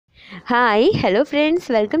Hi hello friends,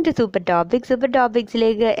 welcome to super topics. Super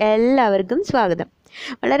ടോപ്പിക്സിലേക്ക് എല്ലാവർക്കും സ്വാഗതം.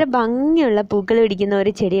 വളരെ ഭംഗിയുള്ള പൂക്കൾ പിടിക്കുന്ന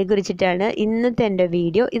ഒരു ചെടിയെക്കുറിച്ചിട്ടാണ് ഇന്നത്തെ എൻ്റെ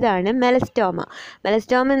വീഡിയോ. ഇതാണ് മെലസ്റ്റോമ.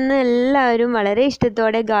 മെലസ്റ്റോമ ഇന്ന് എല്ലാവരും വളരെ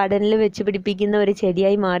ഇഷ്ടത്തോടെ ഗാർഡനിൽ വെച്ച് പിടിപ്പിക്കുന്ന ഒരു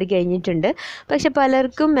ചെടിയായി മാറിക്കഴിഞ്ഞിട്ടുണ്ട്. പക്ഷെ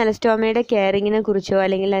പലർക്കും മെലസ്റ്റോമയുടെ കെയറിങ്ങിനെ കുറിച്ചോ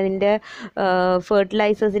അല്ലെങ്കിൽ അതിൻ്റെ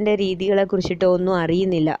ഫെർട്ടിലൈസേഴ്സിൻ്റെ രീതികളെ കുറിച്ചിട്ടോ ഒന്നും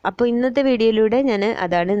അറിയുന്നില്ല. അപ്പോൾ ഇന്നത്തെ വീഡിയോയിലൂടെ ഞാൻ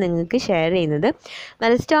അതാണ് നിങ്ങൾക്ക് ഷെയർ ചെയ്യുന്നത്.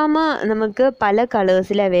 മെലസ്റ്റോമ നമുക്ക് പല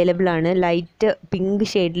കളേഴ്സിൽ അവൈലബിൾ ആണ്. ലൈറ്റ് പിങ്ക്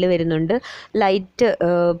ഷെയ്ഡിൽ വരുന്നുണ്ട്, ലൈറ്റ്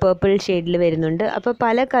പേർപ്പിൾ ഷെയ്ഡിൽ വരുന്നുണ്ട്. അപ്പോൾ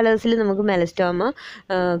പല കളേഴ്സിൽ നമുക്ക് മെലസ്റ്റോമ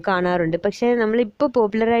കാണാറുണ്ട്. പക്ഷേ നമ്മളിപ്പോൾ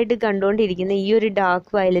പോപ്പുലറായിട്ട് കണ്ടുകൊണ്ടിരിക്കുന്ന ഈ ഒരു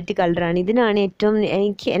ഡാർക്ക് വയലറ്റ് കളറാണ്. ഇതിനാണ്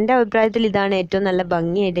എൻ്റെ അഭിപ്രായത്തിൽ ഇതാണ് ഏറ്റവും നല്ല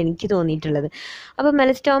ഭംഗിയായിട്ട് എനിക്ക് തോന്നിയിട്ടുള്ളത്. അപ്പോൾ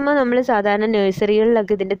മെലസ്റ്റോമ നമ്മൾ സാധാരണ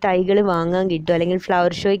നഴ്സറികളിലൊക്കെ ഇതിൻ്റെ തൈകൾ വാങ്ങാൻ കിട്ടും, അല്ലെങ്കിൽ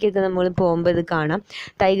ഫ്ലവർ ഷോയ്ക്കൊക്കെ നമ്മൾ പോകുമ്പോൾ ഇത് കാണാം,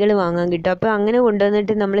 തൈകൾ വാങ്ങാൻ കിട്ടും. അപ്പോൾ അങ്ങനെ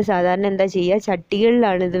കൊണ്ടുവന്നിട്ട് നമ്മൾ സാധാരണ എന്താ ചെയ്യുക,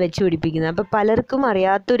 ചട്ടികളിലാണ് ഇത് വെച്ച് പിടിപ്പിക്കുന്നത്. അപ്പോൾ പലർക്കും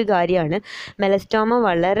അറിയാത്തൊരു കാര്യമാണ്, മെലസ്റ്റോമ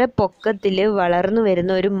വളരെ പൊക്കത്തിൽ വളർന്നു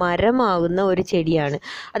വരുന്ന ഒരു മരമാകുന്ന ഒരു ചെടിയാണ്.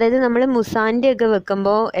 അതായത് നമ്മൾ മുസാൻ്റെയൊക്കെ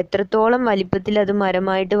വെക്കുമ്പോൾ എത്രത്തോളം വലിപ്പത്തിൽ അത്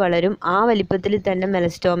മരമായിട്ട് വളരും, ആ വലിപ്പത്തിൽ തന്നെ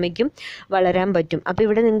മെലസ്റ്റോമയ്ക്കും വളരാൻ പറ്റും. അപ്പോൾ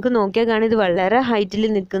ഇവിടെ നിങ്ങൾക്ക് നോക്കിയാൽ കാണാം, ഇത് വളരെ ഹൈറ്റിൽ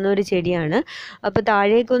നിൽക്കുന്ന ഒരു ചെടിയാണ്. അപ്പോൾ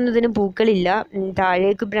താഴേക്കൊന്നും ഇതിന് പൂക്കളില്ല,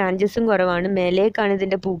 താഴേക്ക് ബ്രാഞ്ചസും കുറവാണ്, മേലേക്കാണ്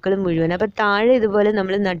ഇതിൻ്റെ പൂക്കൾ മുഴുവൻ. അപ്പോൾ താഴെ ഇതുപോലെ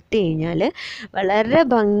നമ്മൾ നട്ട് കഴിഞ്ഞാൽ വളരെ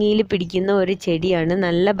ഭംഗിയിൽ പിടിക്കുന്ന ഒരു ചെടിയാണ്,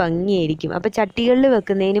 നല്ല ഭംഗിയായിരിക്കും. അപ്പോൾ ചട്ടികളിൽ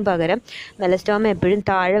വെക്കുന്നതിന് പകരം മെലസ്റ്റോമ എപ്പോഴും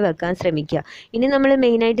താഴെ വെക്കാൻ ശ്രമിക്കുക. ഇനി നമ്മൾ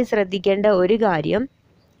മെയിനായിട്ട് ശ്രദ്ധിക്കേണ്ട ഒരു കാര്യം,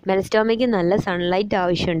 മെലസ്റ്റോമയ്ക്ക് നല്ല സൺലൈറ്റ്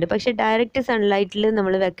ആവശ്യമുണ്ട്. പക്ഷേ ഡയറക്റ്റ് സൺലൈറ്റിൽ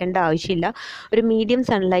നമ്മൾ വെക്കേണ്ട ആവശ്യമില്ല. ഒരു മീഡിയം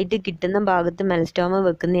സൺലൈറ്റ് കിട്ടുന്ന ഭാഗത്ത് മെലസ്റ്റോമ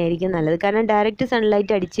വെക്കുന്നതായിരിക്കും നല്ലത്. കാരണം ഡയറക്റ്റ്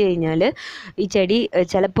സൺലൈറ്റ് അടിച്ചു കഴിഞ്ഞാൽ ഈ ചെടി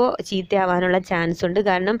ചിലപ്പോൾ ചീത്തയാവാനുള്ള ചാൻസ് ഉണ്ട്.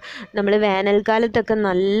 കാരണം നമ്മൾ വേനൽക്കാലത്തൊക്കെ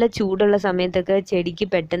നല്ല ചൂടുള്ള സമയത്തൊക്കെ ചെടിക്ക്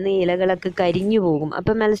പെട്ടെന്ന് ഇലകളൊക്കെ കരിഞ്ഞു പോകും.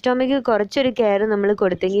 അപ്പോൾ മെലസ്റ്റോമയ്ക്ക് കുറച്ചൊരു കെയർ നമ്മൾ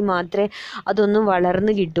കൊടുത്തെങ്കിൽ മാത്രമേ അതൊന്നും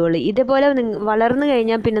വളർന്ന് കിട്ടുകയുള്ളൂ. ഇതേപോലെ വളർന്നു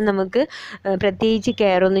കഴിഞ്ഞാൽ പിന്നെ നമുക്ക് പ്രത്യേകിച്ച്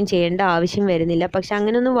കെയറൊന്നും ചെയ്യേണ്ട ആവശ്യം വരുന്നില്ല. പക്ഷെ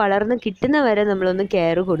അങ്ങനെയൊന്നും വളർന്ന് കിട്ടുന്ന വരെ നമ്മളൊന്ന്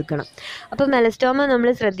കെയർ കൊടുക്കണം. അപ്പോൾ മെലസ്റ്റോമ നമ്മൾ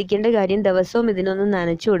ശ്രദ്ധിക്കേണ്ട കാര്യം, ദിവസവും ഇതിനൊന്ന്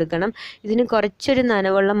നനച്ചു കൊടുക്കണം. ഇതിന് കുറച്ചൊരു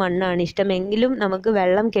നനവുള്ള മണ്ണാണ് ഇഷ്ടമെങ്കിലും നമുക്ക്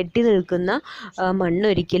വെള്ളം കെട്ടി നിൽക്കുന്ന മണ്ണ്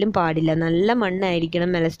ഒരിക്കലും പാടില്ല. നല്ല മണ്ണായിരിക്കണം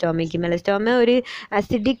മെലസ്റ്റോമയ്ക്ക്. മെലസ്റ്റോമ ഒരു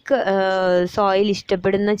അസിഡിക് സോയിൽ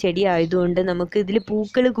ഇഷ്ടപ്പെടുന്ന ചെടി ആയതുകൊണ്ട് നമുക്ക് ഇതിൽ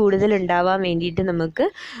പൂക്കൾ കൂടുതൽ ഉണ്ടാവാൻ വേണ്ടിയിട്ട് നമുക്ക്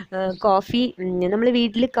നമ്മൾ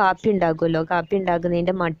വീട്ടിൽ കാപ്പി ഉണ്ടാക്കുമല്ലോ, കാപ്പി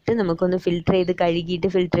ഉണ്ടാക്കുന്നതിൻ്റെ മട്ട് നമുക്കൊന്ന് ഫിൽറ്റർ ചെയ്ത് കഴുകിയിട്ട്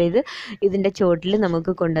ഫിൽറ്റർ ചെയ്ത് ഇതിൻ്റെ ചോട്ടിൽ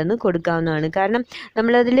നമുക്ക് കൊണ്ടുവന്ന് കൊടുക്കാവുന്നതാണ്. കാരണം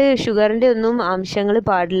നമ്മളതിൽ ഷുഗറിൻ്റെ ഒന്നും അംശങ്ങൾ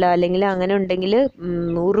പാടില്ല, അല്ലെങ്കിൽ അങ്ങനെ ഉണ്ടെങ്കിൽ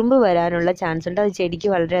ഉറുമ്പ് വരാനുള്ള ചാൻസ് ഉണ്ട്. അത് ചെടിക്ക്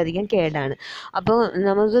വളരെയധികം കേടാണ്. അപ്പോൾ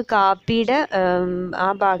നമുക്ക് കാപ്പിയുടെ ആ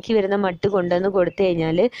ബാക്കി വരുന്ന മട്ട് കൊണ്ടുവന്ന് കൊടുത്തു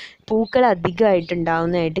കഴിഞ്ഞാൽ പൂക്കൾ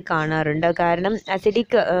അധികമായിട്ടുണ്ടാവുന്നതായിട്ട് കാണാറുണ്ട്. കാരണം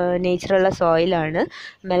അസിഡിക് നേച്ചറുള്ള സോയിലാണ്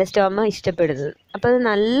മെലസ്റ്റോമ ഇഷ്ടപ്പെടുന്നത്. അപ്പോൾ അത്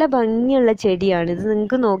നല്ല ഭംഗിയുള്ള ചെടിയാണ്. ഇത്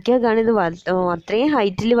നിങ്ങൾക്ക് നോക്കിയാൽ കാണും, ഇത് അത്രയും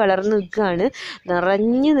ഹൈറ്റിൽ വളർന്ന് നിൽക്കുകയാണ്,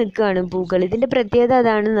 നിറഞ്ഞു നിൽക്കുകയാണ് പൂക്കൾ. ഇതിൻ്റെ പ്രത്യേകത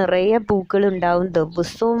അതാണ്, നിറയെ പൂക്കൾ ഉണ്ടാവും,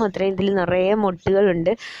 ദിവസവും അത്രയും ഇതിൽ നിറയെ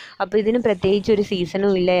മൊട്ടുകളുണ്ട്. അപ്പോൾ ഇതിന് പ്രത്യേകിച്ച് ഒരു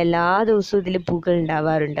സീസണും ഇല്ല, എല്ലാ ദിവസവും ഇതിൽ പൂക്കൾ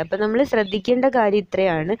ഉണ്ടാവാറുണ്ട്. അപ്പോൾ നമ്മൾ ശ്രദ്ധിക്കേണ്ട കാര്യം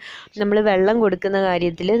ഇത്രയാണ്, നമ്മൾ വെള്ളം കൊടുക്കുന്ന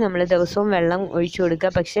കാര്യത്തിൽ നമ്മൾ ദിവസവും വെള്ളം ഒഴിച്ചു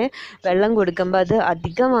കൊടുക്കുക. പക്ഷേ വെള്ളം കൊടുക്കുമ്പോൾ അത്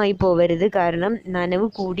അധികമായി പോവരുത്. കാരണം നനവ്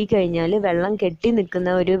കൂടിക്കഴിഞ്ഞാൽ വെള്ളം കെട്ടി നിൽക്കുന്ന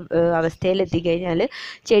ഒരു അവസ്ഥയിലെത്തിക്കഴിഞ്ഞാൽ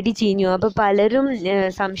ചെടി ചീഞ്ഞു. അപ്പോൾ പലരും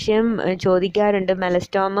സംശയം ചോദിക്കാറുണ്ട്,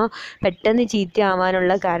 മെലസ്റ്റോമ പെട്ടെന്ന്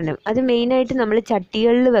ചീത്തയാവാനുള്ള കാരണം. അത് മെയിനായിട്ട് നമ്മൾ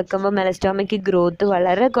ചട്ടികളിൽ വെക്കുമ്പോൾ മെലസ്റ്റോമയ്ക്ക് ഗ്രോത്ത്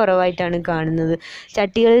വളരെ കുറവായിട്ടാണ് കാണുന്നത്.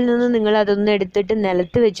 ചട്ടികളിൽ നിന്ന് നിങ്ങൾ അതൊന്ന് എടുത്തിട്ട്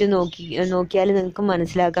നിലത്ത് വെച്ച് നോക്കിയാൽ നിങ്ങൾക്ക്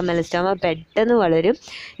മനസ്സിലാക്കാം, മെലസ്റ്റോമ പെട്ടെന്ന് വളരും,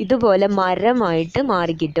 ഇതുപോലെ മരമായിട്ട്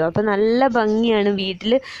മാറിക്കിട്ടും. അപ്പോൾ നല്ല ഭംഗിയാണ്.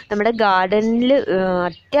 വീട്ടിൽ നമ്മുടെ ഗാർഡനിൽ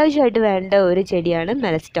അത്യാവശ്യമായിട്ട് വേണ്ട ഒരു ചെടിയാണ്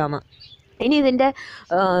മെലസ്റ്റോമ. ഇനി ഇതിൻ്റെ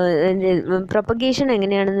പ്രൊപ്പഗേഷൻ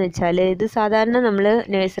എങ്ങനെയാണെന്ന് വെച്ചാൽ, ഇത് സാധാരണ നമ്മൾ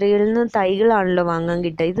നഴ്സറികളിൽ നിന്ന് തൈകളാണല്ലോ വാങ്ങാൻ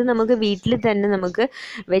കിട്ടുക. ഇത് നമുക്ക് വീട്ടിൽ തന്നെ നമുക്ക്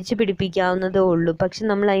വെച്ച് പിടിപ്പിക്കാവുന്നതേ ഉള്ളൂ. പക്ഷെ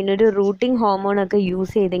നമ്മൾ അതിനൊരു റൂട്ടിംഗ് ഹോർമോണൊക്കെ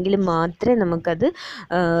യൂസ് ചെയ്തെങ്കിൽ മാത്രമേ നമുക്കത്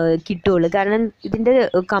കിട്ടുകയുള്ളൂ. കാരണം ഇതിൻ്റെ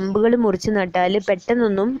കമ്പുകൾ മുറിച്ച് നട്ടാൽ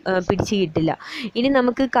പെട്ടെന്നൊന്നും പിടിച്ച് കിട്ടില്ല. ഇനി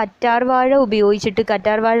നമുക്ക് കറ്റാർവാഴ ഉപയോഗിച്ചിട്ട്,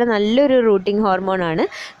 കറ്റാർവാഴ നല്ലൊരു റൂട്ടിംഗ് ഹോർമോണാണ്,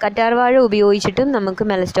 കറ്റാർവാഴ ഉപയോഗിച്ചിട്ടും നമുക്ക്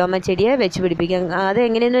മെലസ്റ്റോമ ചെടിയെ വെച്ച് പിടിപ്പിക്കാം. അത്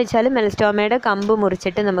എങ്ങനെയെന്ന് വെച്ചാൽ, മെലസ്റ്റോമയുടെ കമ്പ്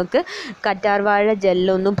മുറിച്ചിട്ട് നമുക്ക് കറ്റാർവാഴ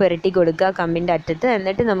ജെല്ലൊന്നും പുരട്ടി കൊടുക്കുക കമ്പിൻ്റെ അറ്റത്ത്,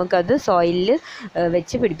 എന്നിട്ട് നമുക്കത് സോയിലിൽ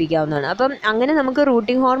വെച്ച് പിടിപ്പിക്കാവുന്നതാണ്. അപ്പം അങ്ങനെ നമുക്ക്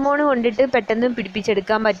റൂട്ടിംഗ് ഹോർമോൺ കൊണ്ടിട്ട് പെട്ടെന്ന്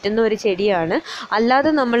പിടിപ്പിച്ചെടുക്കാൻ പറ്റുന്ന ഒരു ചെടിയാണ്.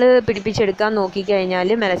 അല്ലാതെ നമ്മൾ പിടിപ്പിച്ചെടുക്കാൻ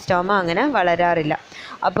നോക്കിക്കഴിഞ്ഞാൽ മെലസ്റ്റോമ അങ്ങനെ വളരാറില്ല.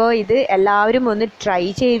 അപ്പോൾ ഇത് എല്ലാവരും ഒന്ന് ട്രൈ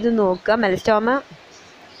ചെയ്ത് നോക്കുക. മെലസ്റ്റോമ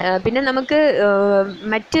പിന്നെ നമുക്ക്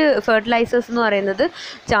മറ്റ് ഫെർട്ടിലൈസേഴ്സ് എന്ന് പറയുന്നത്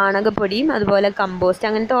ചാണകപ്പൊടിയും അതുപോലെ കമ്പോസ്റ്റ്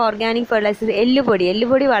അങ്ങനത്തെ ഓർഗാനിക് ഫെർട്ടിലൈസേഴ്സ്,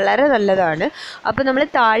 എല്ലുപൊടി വളരെ നല്ലതാണ്. അപ്പോൾ നമ്മൾ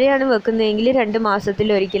താഴെയാണ് വെക്കുന്നതെങ്കിൽ 2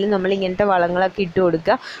 മാസത്തിലൊരിക്കലും നമ്മൾ ഇങ്ങനത്തെ വളങ്ങളൊക്കെ ഇട്ട്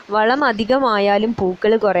കൊടുക്കുക. വളം അധികമായാലും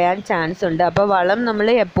പൂക്കൾ കുറയാൻ ചാൻസ് ഉണ്ട്. അപ്പോൾ വളം നമ്മൾ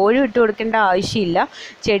എപ്പോഴും ഇട്ട് കൊടുക്കേണ്ട ആവശ്യമില്ല.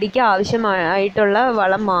 ചെടിക്ക് ആവശ്യമായിട്ടുള്ള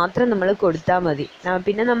വളം മാത്രം നമ്മൾ കൊടുത്താൽ മതി.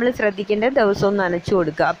 പിന്നെ നമ്മൾ ശ്രദ്ധിക്കേണ്ടത് ദിവസവും നനച്ചു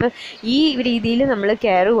കൊടുക്കുക. അപ്പോൾ ഈ രീതിയിൽ നമ്മൾ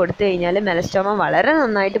കെയർ കൊടുത്തു കഴിഞ്ഞാൽ മെലസ്റ്റോമ വളരെ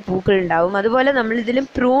നന്നായിട്ട് പൂക്കളുണ്ടാവും. അതുപോലെ നമ്മളിതിൽ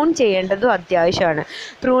പ്രൂൺ ചെയ്യേണ്ടതും അത്യാവശ്യമാണ്.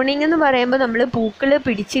 പ്രൂണിങ് എന്ന് പറയുമ്പോൾ നമ്മൾ പൂക്കൾ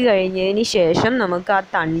പിടിച്ചു കഴിഞ്ഞതിന് ശേഷം നമുക്ക് ആ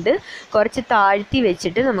തണ്ട് കുറച്ച് താഴ്ത്തി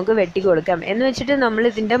വെച്ചിട്ട് നമുക്ക് വെട്ടി കൊടുക്കാം. എന്ന് വെച്ചിട്ട് നമ്മൾ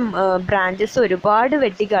ഇതിൻ്റെ ബ്രാഞ്ചസ് ഒരുപാട്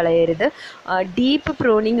വെട്ടിക്കളയരുത്. ഡീപ്പ്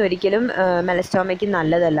പ്രൂണിങ് ഒരിക്കലും മെലസ്റ്റോമയ്ക്ക്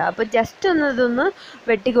നല്ലതല്ല. അപ്പോൾ ജസ്റ്റ് ഇതൊന്ന്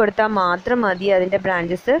വെട്ടിക്കൊടുത്താൽ മാത്രം മതി അതിൻ്റെ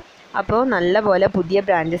ബ്രാഞ്ചസ്. അപ്പോൾ നല്ല പോലെ പുതിയ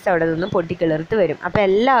ബ്രാഞ്ചസ് അവിടെ നിന്ന് പൊട്ടിക്കിളിർത്ത് വരും. അപ്പോൾ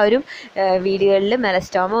എല്ലാവരും വീടുകളിൽ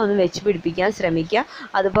മെലസ്റ്റോമ ഒന്ന് വെച്ച് പിടിപ്പിക്കാൻ ശ്രമിക്കുക.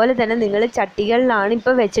 അതുപോലെ തന്നെ നിങ്ങൾ ചട്ടികളിലാണ്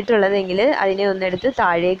ഇപ്പോൾ വെച്ചിട്ടുള്ളതെങ്കിൽ അതിനെ ഒന്നെടുത്ത്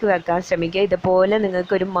താഴേക്ക് വെക്കാൻ ശ്രമിക്കുക. ഇതുപോലെ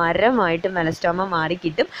നിങ്ങൾക്കൊരു മരമായിട്ട് മെലസ്റ്റോമ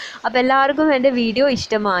മാറിക്കിട്ടും. അപ്പോൾ എല്ലാവർക്കും എൻ്റെ വീഡിയോ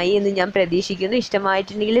ഇഷ്ടമായി എന്ന് ഞാൻ പ്രതീക്ഷിക്കുന്നു.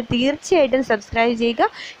 ഇഷ്ടമായിട്ടുണ്ടെങ്കിൽ തീർച്ചയായിട്ടും സബ്സ്ക്രൈബ്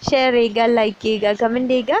ചെയ്യുക, ഷെയർ ചെയ്യുക, ലൈക്ക് ചെയ്യുക,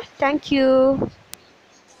 കമൻറ്റ് ചെയ്യുക. താങ്ക്